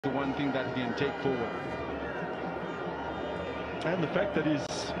the one thing that he can take forward. And the fact that he's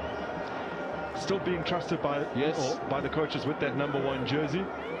still being trusted by the coaches with that #1 jersey.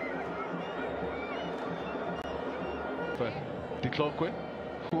 But the Clockwork,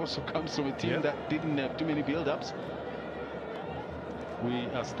 who also comes from a team that didn't have too many build-ups. We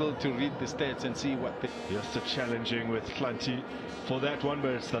are still to read the stats and see what they... Just challenging with Flanty for that one,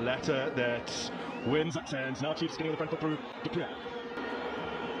 but it's the latter that wins. And now Chiefs getting the front foot through the prayer.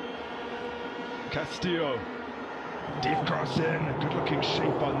 Castillo, deep cross in, good looking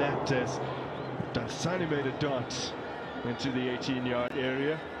shape on that as Dansani made a dart into the 18-yard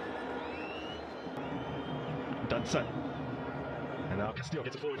area. Dansani, and now Castillo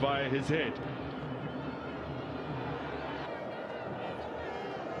gets it forward via his head.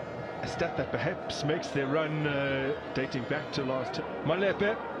 A stat that perhaps makes their run dating back to last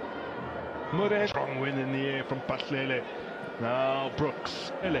Malepe. Mure, strong win in the air from Patlele. Now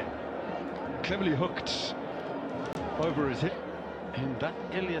Brooks, cleverly hooked over his hip. And that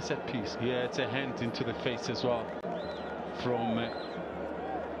earlier set piece, it's a hand into the face as well from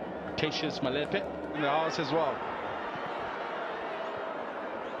Cassius Malepe in the house as well.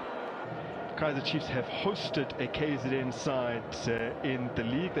 Kaizer Chiefs have hosted a KZN side in the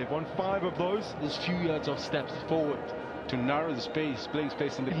league. They've won 5 of those. Those few yards of steps forward to narrow the space, playing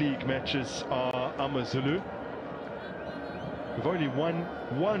space in the league matches are AmaZulu. We've only won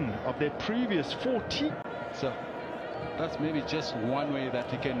 1 of their previous 14. So that's maybe just one way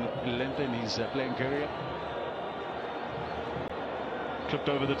that he can lengthen his playing career. Clipped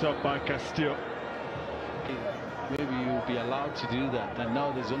over the top by Castillo. Maybe you'll be allowed to do that. And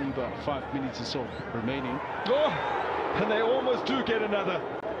now there's only about 5 minutes or so remaining. Oh, and they almost do get another.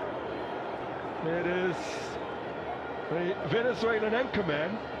 It is the Venezuelan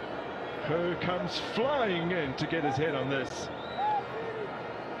anchorman who comes flying in to get his head on this.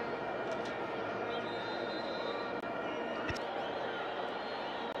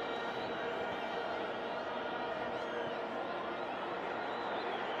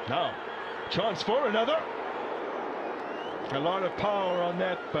 Now, chance for another. A lot of power on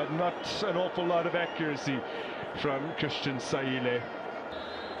that, but not an awful lot of accuracy from Christian Saile.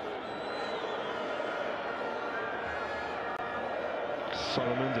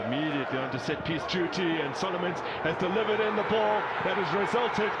 Solomons immediately onto set piece duty, and Solomons has delivered in the ball that has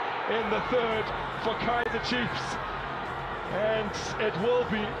resulted in the 3rd for Kaizer Chiefs. And it will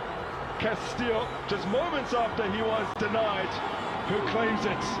be Castillo, just moments after he was denied, who claims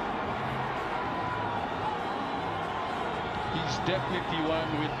it. He's definitely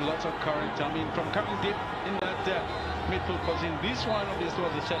one with lots of current. I mean, from coming deep in that midfield position, this one obviously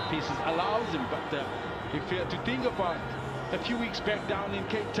was a set pieces allows him. But if you have to think about a few weeks back down in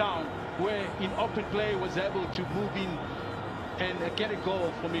Cape Town, where in open play was able to move in and get a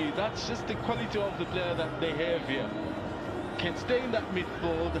goal, for me, that's just the quality of the player that they have here. Can stay in that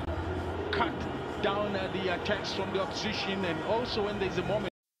midfield, cut down the attacks from the opposition, and also when there's a moment